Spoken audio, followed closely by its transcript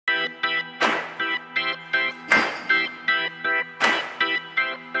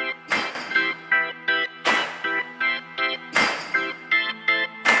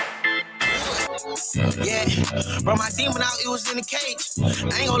Yeah, bro, my demon out, it was in the cage.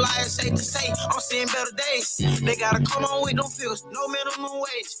 I ain't gonna lie, it's safe to say, I'm seeing better days. They gotta come on with them feels, no minimum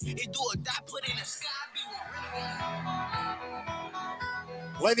wage. It do or die, put in the sky,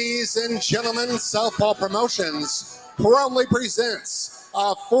 Ladies and gentlemen, Southpaw Promotions proudly presents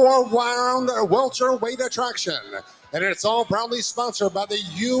a 4-round welterweight attraction. And it's all proudly sponsored by the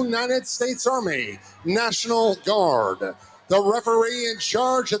United States Army National Guard. The referee in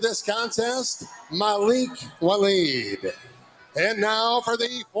charge of this contest, Malik Waleed. And now for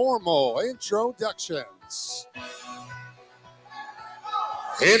the formal introductions.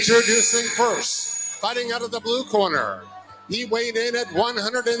 Introducing first, fighting out of the blue corner. He weighed in at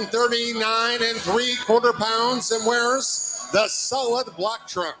 139 3/4 pounds and wears the solid black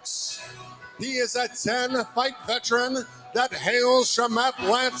trunks. He is a 10-fight veteran that hails from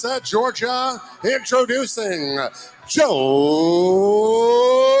Atlanta, Georgia. Introducing Joe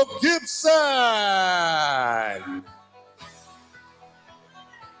Gibson.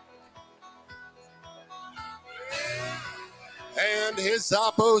 And his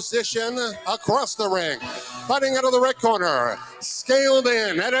opposition across the ring, fighting out of the red corner, scaled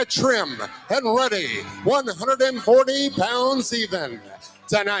in at a trim and ready, 140 pounds even.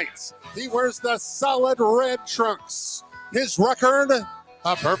 Tonight, he wears the solid red trunks. His record,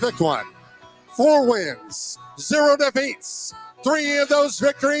 a perfect one. 4 wins, 0 defeats. 3 of those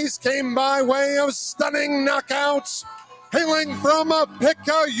victories came by way of stunning knockouts. Hailing from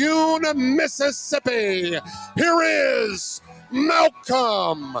Picayune, Mississippi, here is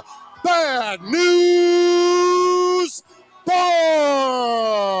Malcolm Bad News Barnes.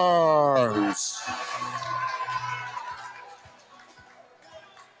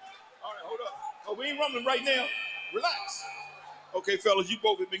 All right, hold up. Oh, we ain't rumbling right now. Relax. Okay, fellas, you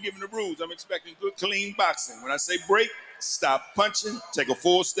both have been given the rules. I'm expecting good, clean boxing. When I say break, stop punching, take a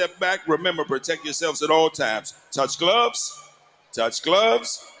full step back. Remember, protect yourselves at all times. Touch gloves. Touch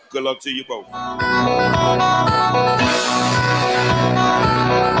gloves. Good luck to you both.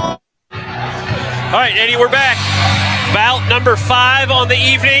 All right, Eddie, we're back. Bout number 5 on the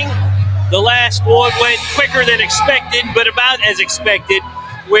evening. The last one went quicker than expected, but about as expected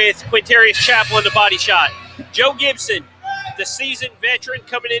with Quintarius Chappell in the body shot. Joe Gibson, the seasoned veteran,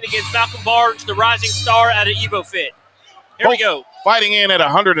 coming in against Malcolm Barnes, the rising star out of EvoFit. Here we go. Fighting in at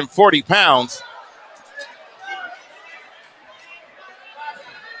 140 pounds.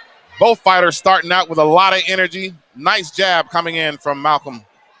 Both fighters starting out with a lot of energy. Nice jab coming in from Malcolm.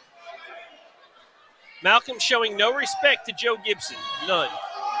 Malcolm showing no respect to Joe Gibson. None.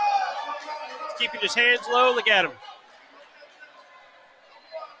 He's keeping his hands low. Look at him.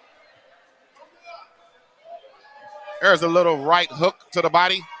 There's a little right hook to the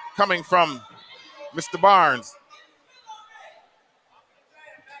body coming from Mr. Barnes.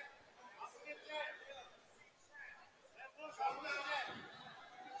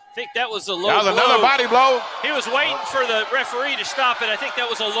 I think that was a low blow. That was another body blow. He was waiting for the referee to stop it. I think that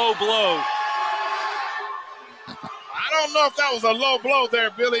was a low blow. I don't know if that was a low blow there,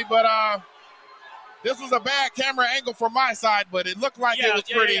 Billy, but this was a bad camera angle from my side, but it looked like it was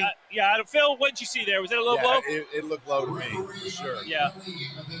pretty. Yeah, Phil, what did you see there? Was that a low blow? It looked low to me, for sure. Yeah.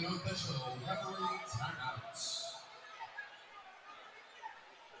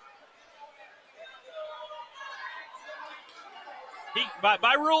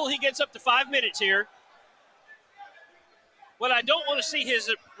 By rule, he gets up to 5 minutes here. What I don't want to see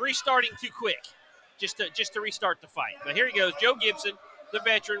is restarting too quick, just to restart the fight. But here he goes, Joe Gibson, the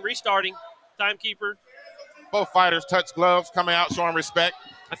veteran, restarting, timekeeper. Both fighters touch gloves, coming out showing respect.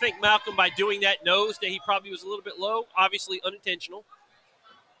 I think Malcolm, by doing that, knows that he probably was a little bit low, obviously unintentional.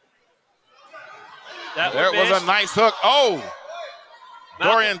 There was a nice hook. Oh, Malcolm.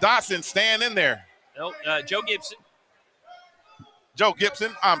 Dorian Dawson staying in there. No, Joe Gibson. Joe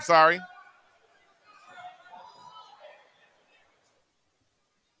Gibson, I'm sorry.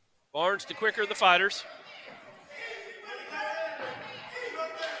 Barnes, the quicker of the fighters.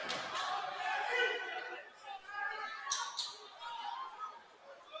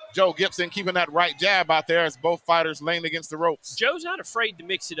 Joe Gibson keeping that right jab out there as both fighters laying against the ropes. Joe's not afraid to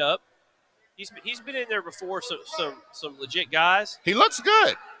mix it up. He's been in there before, some legit guys. He looks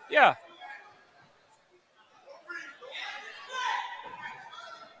good. Yeah.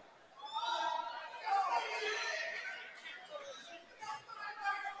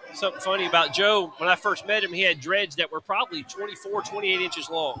 Something funny about Joe, when I first met him, he had dreads that were probably 24, 28 inches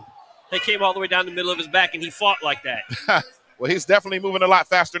long. They came all the way down the middle of his back, and he fought like that. Well, he's definitely moving a lot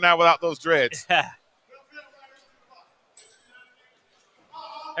faster now without those dreads.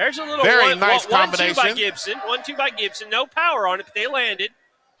 There's a little very nice combination. 1-2 by Gibson. 1-2 by Gibson. No power on it, but they landed.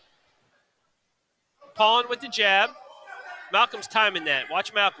 Pawn with the jab. Malcolm's timing that.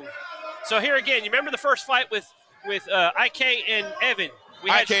 Watch Malcolm. So here again, you remember the first fight with IK and Evan?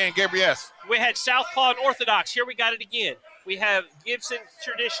 IK and Gabriel, yes. We had southpaw and orthodox. Here we got it again. We have Gibson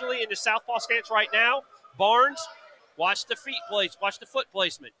traditionally in the southpaw stance right now. Barnes, watch the feet place, watch the foot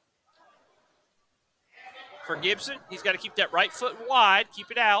placement. For Gibson, he's got to keep that right foot wide,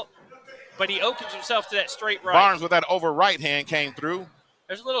 keep it out, but he opens himself to that straight right. Barnes with that over right hand came through.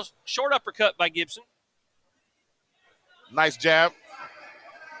 There's a little short uppercut by Gibson. Nice jab.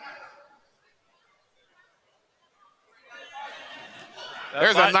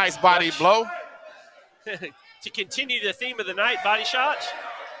 There's a nice body blow. To continue the theme of the night, body shots.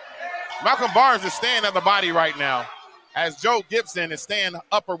 Malcolm Barnes is staying at the body right now as Joe Gibson is staying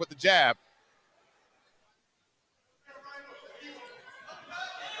upper with the jab.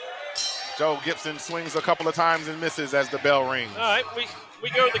 Joe Gibson swings a couple of times and misses as the bell rings. All right, we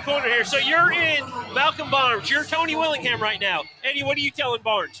go to the corner here. So you're in Malcolm Barnes. You're Tony Willingham right now. Eddie, what are you telling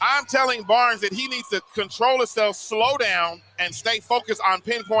Barnes? I'm telling Barnes that he needs to control himself, slow down, and stay focused on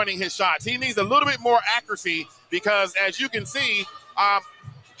pinpointing his shots. He needs a little bit more accuracy because, as you can see,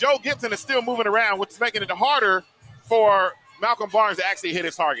 Joe Gibson is still moving around, which is making it harder for Malcolm Barnes to actually hit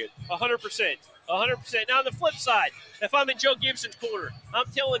his target. 100%. 100%. Now, on the flip side, if I'm in Joe Gibson's corner, I'm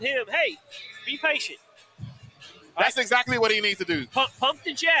telling him, hey, be patient. That's exactly what he needs to do. Pump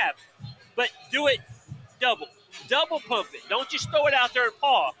the jab, but do it double. Double pump it. Don't just throw it out there and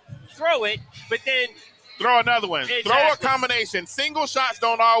paw. Throw it, but then throw another one. Exactly. Throw a combination. Single shots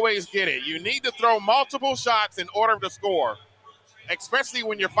don't always get it. You need to throw multiple shots in order to score, especially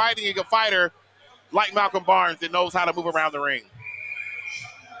when you're fighting a fighter like Malcolm Barnes that knows how to move around the ring.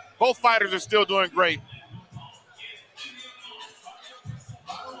 Both fighters are still doing great.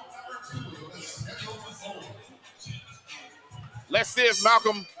 Let's see if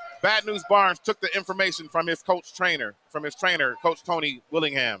Malcolm Bad News Barnes took the information from his trainer, Coach Tony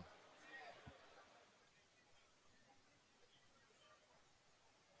Willingham.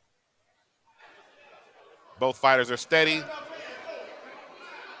 Both fighters are steady.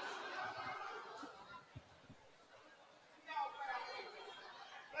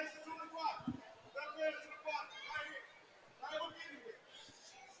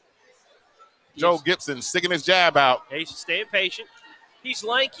 Joe Gibson sticking his jab out. He's staying patient. He's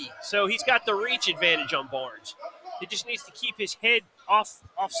lanky, so he's got the reach advantage on Barnes. He just needs to keep his head off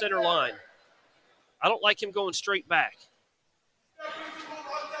center line. I don't like him going straight back.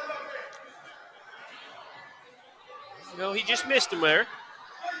 No, he just missed him there.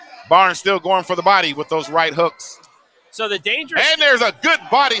 Barnes still going for the body with those right hooks. So the dangerous. And there's a good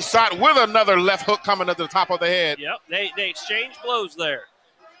body shot with another left hook coming to the top of the head. Yep, they exchange blows there.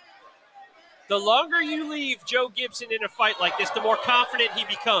 The longer you leave Joe Gibson in a fight like this, the more confident he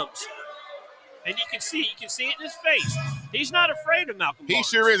becomes. And you can see it in his face. He's not afraid of Malcolm Barnes.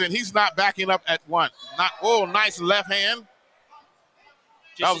 He sure isn't. He's not backing up at one. Nice left hand.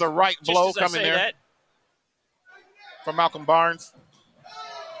 That was a right blow coming there from Malcolm Barnes.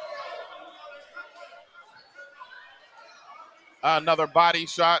 Another body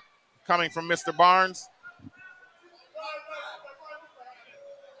shot coming from Mr. Barnes.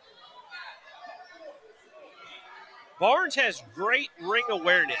 Barnes has great ring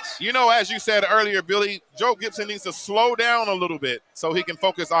awareness. You know, as you said earlier, Billy, Joe Gibson needs to slow down a little bit so he can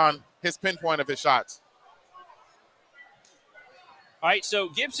focus on his pinpoint of his shots. All right, so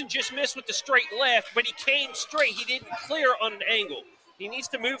Gibson just missed with the straight left, but he came straight. He didn't clear on an angle. He needs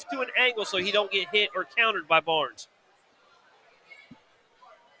to move to an angle so he don't get hit or countered by Barnes.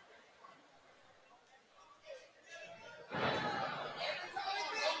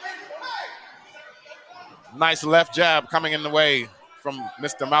 Nice left jab coming in the way from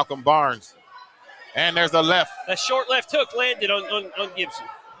Mr. Malcolm Barnes. And there's the left. That short left hook landed on Gibson.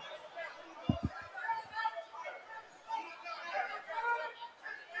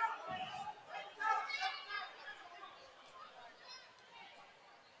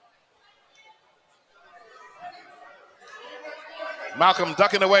 Malcolm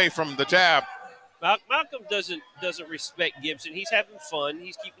ducking away from the jab. Malcolm doesn't respect Gibson. He's having fun.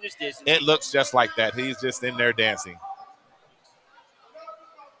 He's keeping his distance. It looks just like that. He's just in there dancing.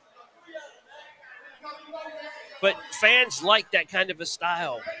 But fans like that kind of a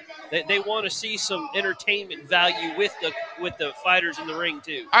style. They want to see some entertainment value with the fighters in the ring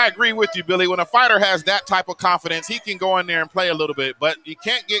too. I agree with you, Billy. When a fighter has that type of confidence, he can go in there and play a little bit, but you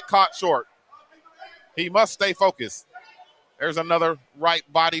can't get caught short. He must stay focused. There's another right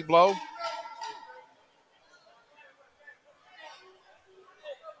body blow.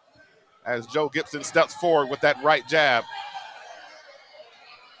 As Joe Gibson steps forward with that right jab.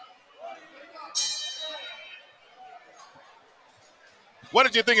 What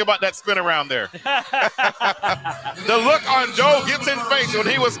did you think about that spin around there? The look on Joe Gibson's face when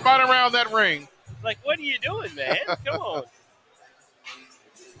he was spun around that ring. Like, what are you doing, man? Come on.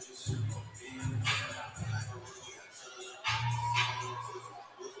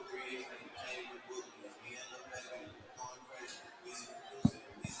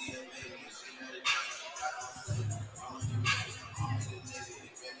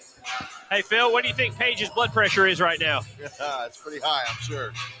 Hey, Phil, what do you think Paige's blood pressure is right now? It's pretty high, I'm sure.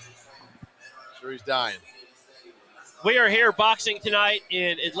 I'm sure he's dying. We are here boxing tonight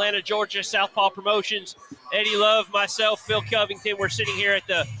in Atlanta, Georgia, Southpaw Promotions. Eddie Love, myself, Phil Covington, we're sitting here at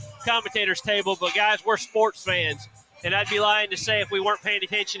the commentators table. But, guys, we're sports fans. And I'd be lying to say if we weren't paying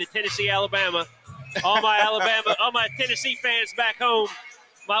attention to Tennessee, Alabama. All my Tennessee fans back home.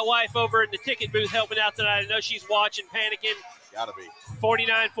 My wife over in the ticket booth helping out tonight. I know she's watching, panicking. Gotta be.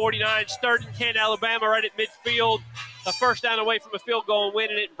 49-49, 3rd and 10, Alabama right at midfield. A first down away from a field goal and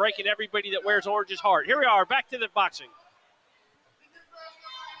winning it and breaking everybody that wears orange's heart. Here we are, back to the boxing.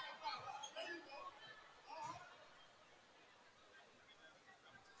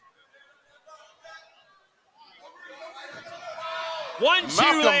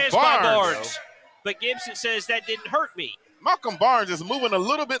 One-two lands by Barnes. But Gibson says that didn't hurt me. Malcolm Barnes is moving a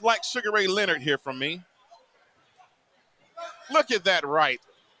little bit like Sugar Ray Leonard here from me. Look at that right.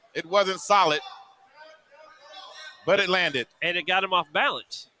 It wasn't solid, but it landed. And it got him off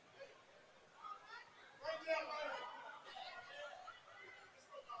balance.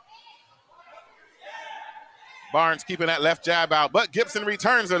 Barnes keeping that left jab out, but Gibson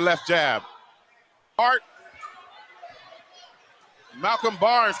returns the left jab. Hart. Malcolm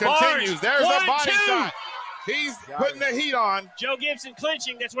Barnes continues. There's a body shot. He's putting the heat on. Joe Gibson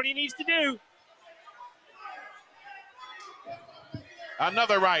clinching. That's what he needs to do.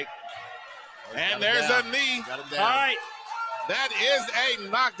 Another right. And there's a knee. All right. That is a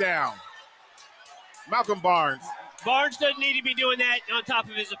knockdown. Malcolm Barnes. Barnes doesn't need to be doing that on top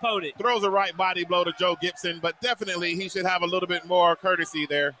of his opponent. Throws a right body blow to Joe Gibson, but definitely he should have a little bit more courtesy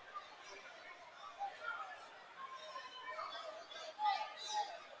there.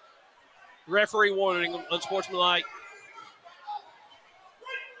 Referee warning him, unsportsmanlike.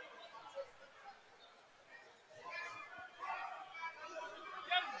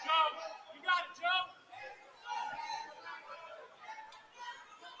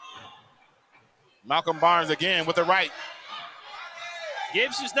 Malcolm Barnes again with the right.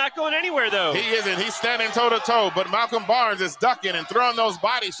 Gibson's not going anywhere, though. He isn't. He's standing toe-to-toe, but Malcolm Barnes is ducking and throwing those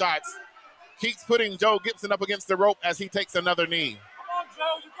body shots. Keeps putting Joe Gibson up against the rope as he takes another knee. Come on,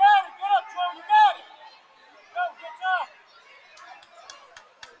 Joe. You got it. Get up, Joe. You got it. Joe, get up.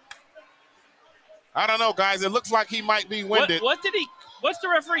 I don't know, guys. It looks like he might be winded. What's the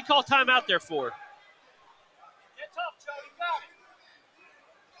referee call timeout there for? Get up, Joe. You got it.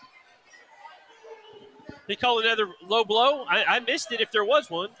 He called another low blow? I missed it if there was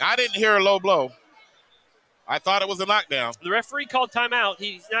one. I didn't hear a low blow. I thought it was a knockdown. The referee called timeout.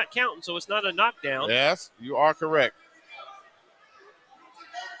 He's not counting, so it's not a knockdown. Yes, you are correct.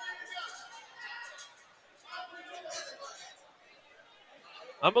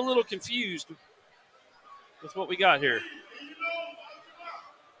 I'm a little confused with what we got here.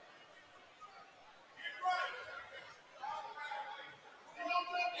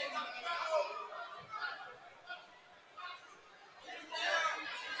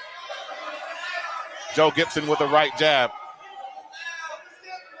 Joe Gibson with a right jab.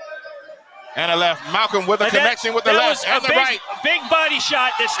 And a left. Malcolm with a connection with the left and the right. A big body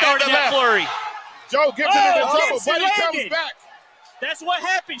shot that started that flurry. Joe Gibson in trouble, Gibson but he landed. comes back. That's what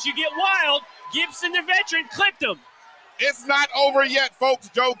happens. You get wild. Gibson, the veteran, clipped him. It's not over yet, folks.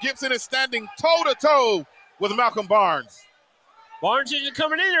 Joe Gibson is standing toe-to-toe with Malcolm Barnes. Barnes isn't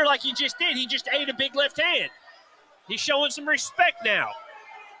coming in there like he just did. He just ate a big left hand. He's showing some respect now.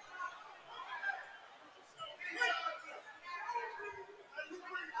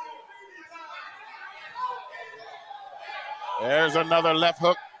 There's another left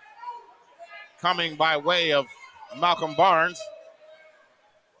hook coming by way of Malcolm Barnes.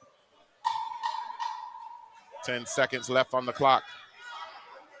 10 seconds left on the clock.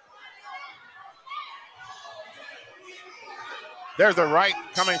 There's a right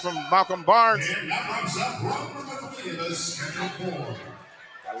coming from Malcolm Barnes. And that wraps up round number 3 of the Schedule 4.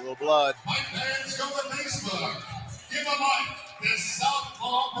 Got a little blood. Mike fans, go to Facebook. Give a like to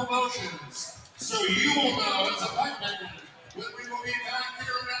Southpaw Promotions so you will know it's a fight fan when we will be back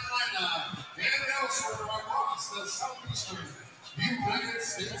here in Atlanta and elsewhere across the southeastern United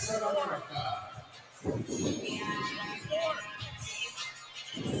States of America.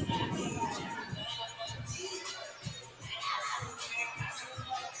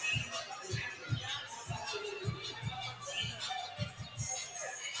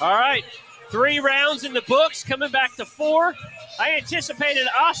 All right, 3 rounds in the books, coming back to 4. I anticipated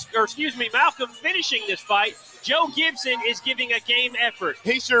Malcolm finishing this fight. Joe Gibson is giving a game effort.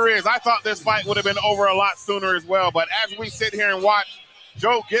 He sure is. I thought this fight would have been over a lot sooner as well, but as we sit here and watch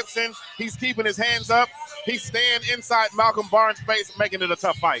Joe Gibson, he's keeping his hands up. He's staying inside Malcolm Barnes' face, making it a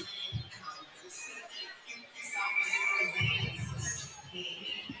tough fight.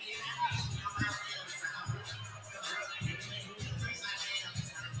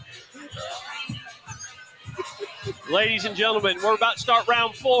 Ladies and gentlemen, we're about to start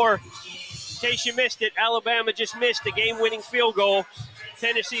round 4. In case you missed it, Alabama just missed a game-winning field goal.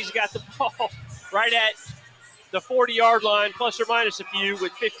 Tennessee's got the ball right at the 40-yard line, plus or minus a few,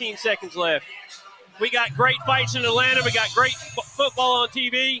 with 15 seconds left. We got great fights in Atlanta. We got great football on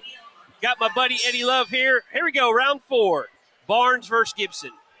TV. Got my buddy Eddie Love here. Here we go, round 4. Barnes versus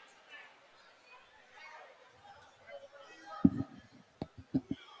Gibson.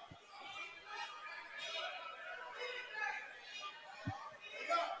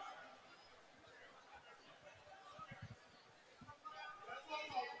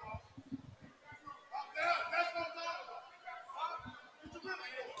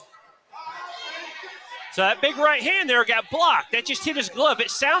 So that big right hand there got blocked. That just hit his glove.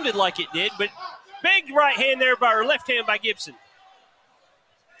 It sounded like it did, but big right hand there or left hand by Gibson.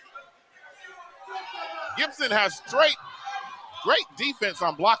 Gibson has great defense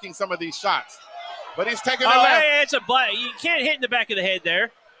on blocking some of these shots, but he's taking the left. Hey, it's a block. You can't hit in the back of the head there.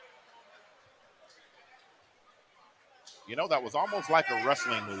 You know, that was almost like a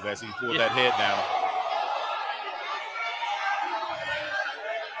wrestling move as he pulled that head down.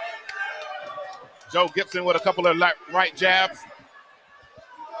 Joe Gibson with a couple of right jabs.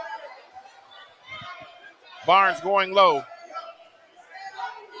 Barnes going low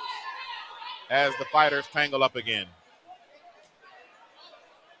as the fighters tangle up again.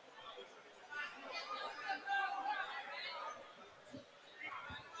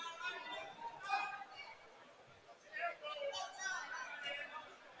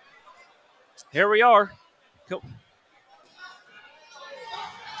 Here we are. Cool.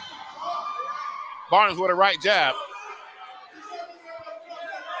 Barnes with a right jab.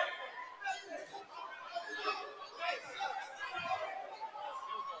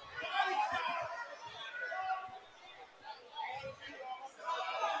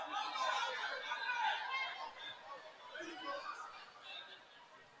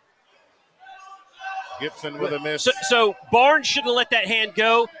 Gibson with a miss. So Barnes should have let that hand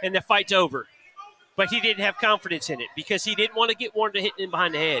go, and the fight's over. But he didn't have confidence in it because he didn't want to get Warren to hit him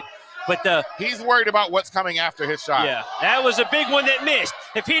behind the head. But he's worried about what's coming after his shot. Yeah, that was a big one that missed.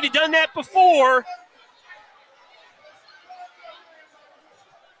 If he'd have done that before.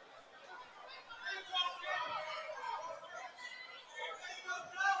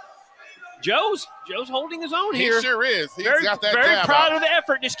 Joe's holding his own here. He sure is. He's got that very jab proud out. of the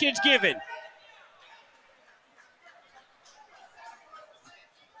effort this kid's giving.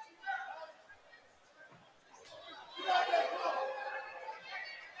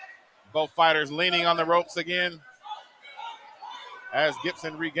 Both fighters leaning on the ropes again as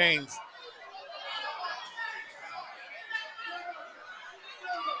Gibson regains.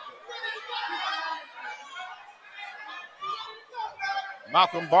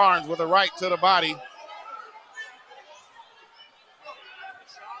 Malcolm Barnes with a right to the body.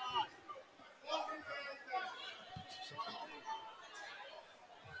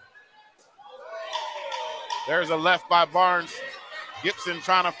 There's a left by Barnes. Gibson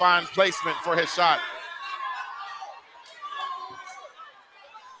trying to find placement for his shot.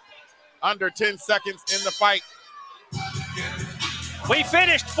 Under 10 seconds in the fight. We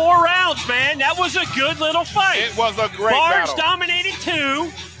finished 4 rounds, man. That was a good little fight. It was a great Barnes battle. dominated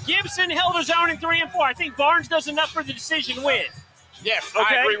 2. Gibson held his own in 3 and 4. I think Barnes does enough for the decision win. Yes,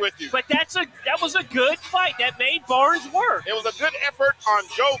 Okay? I agree with you. But that was a good fight. That made Barnes work. It was a good effort on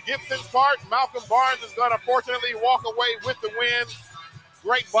Joe Gibson's part. Malcolm Barnes is going to fortunately walk away with the win.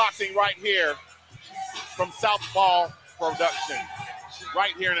 Great boxing right here from Southpaw Production,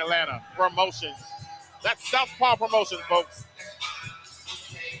 right here in Atlanta. Promotions. That's Southpaw Promotions, folks.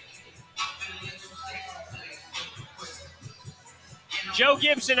 Joe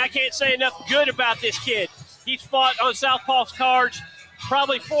Gibson, I can't say enough good about this kid. He's fought on Southpaw's cards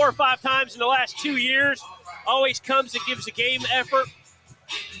probably 4 or 5 times in the last 2 years. Always comes and gives a game effort,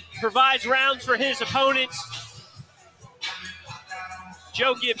 provides rounds for his opponents.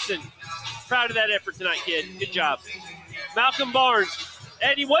 Joe Gibson, proud of that effort tonight, kid. Good job. Malcolm Barnes.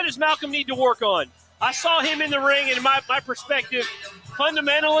 Eddie, what does Malcolm need to work on? I saw him in the ring, and in my perspective,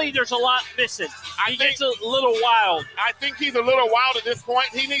 fundamentally, there's a lot missing. he gets a little wild. I think he's a little wild at this point.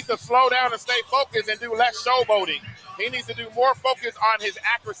 He needs to slow down and stay focused and do less showboating. He needs to do more focus on his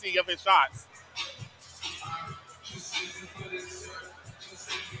accuracy of his shots.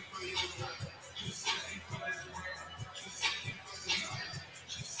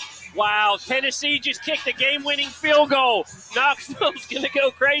 Wow, Tennessee just kicked a game-winning field goal. Knoxville's going to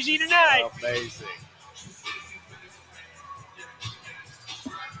go crazy tonight. Amazing.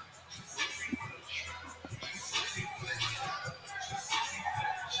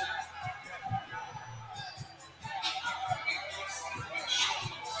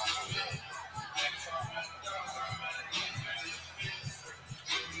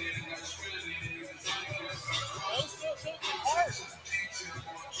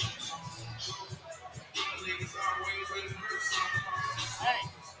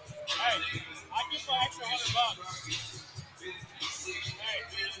 Hey, I give my extra $100. Hey,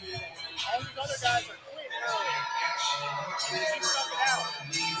 all these other guys are quitting early. Keep stuff out.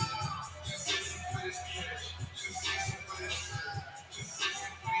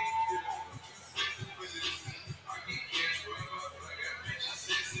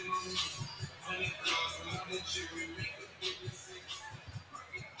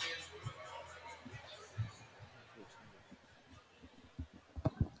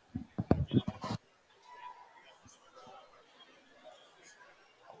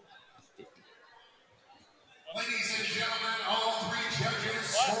 Ladies and gentlemen, all three judges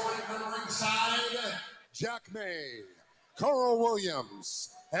scoring from ringside, Jack May, Carl Williams,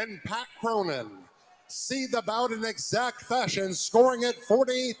 and Pat Cronin. See the bout in exact fashion, scoring at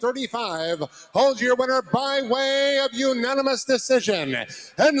 40-35. Holds your winner by way of unanimous decision.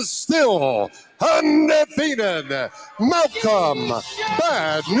 And still undefeated, Malcolm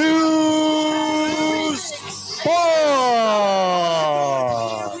Bad News Boy.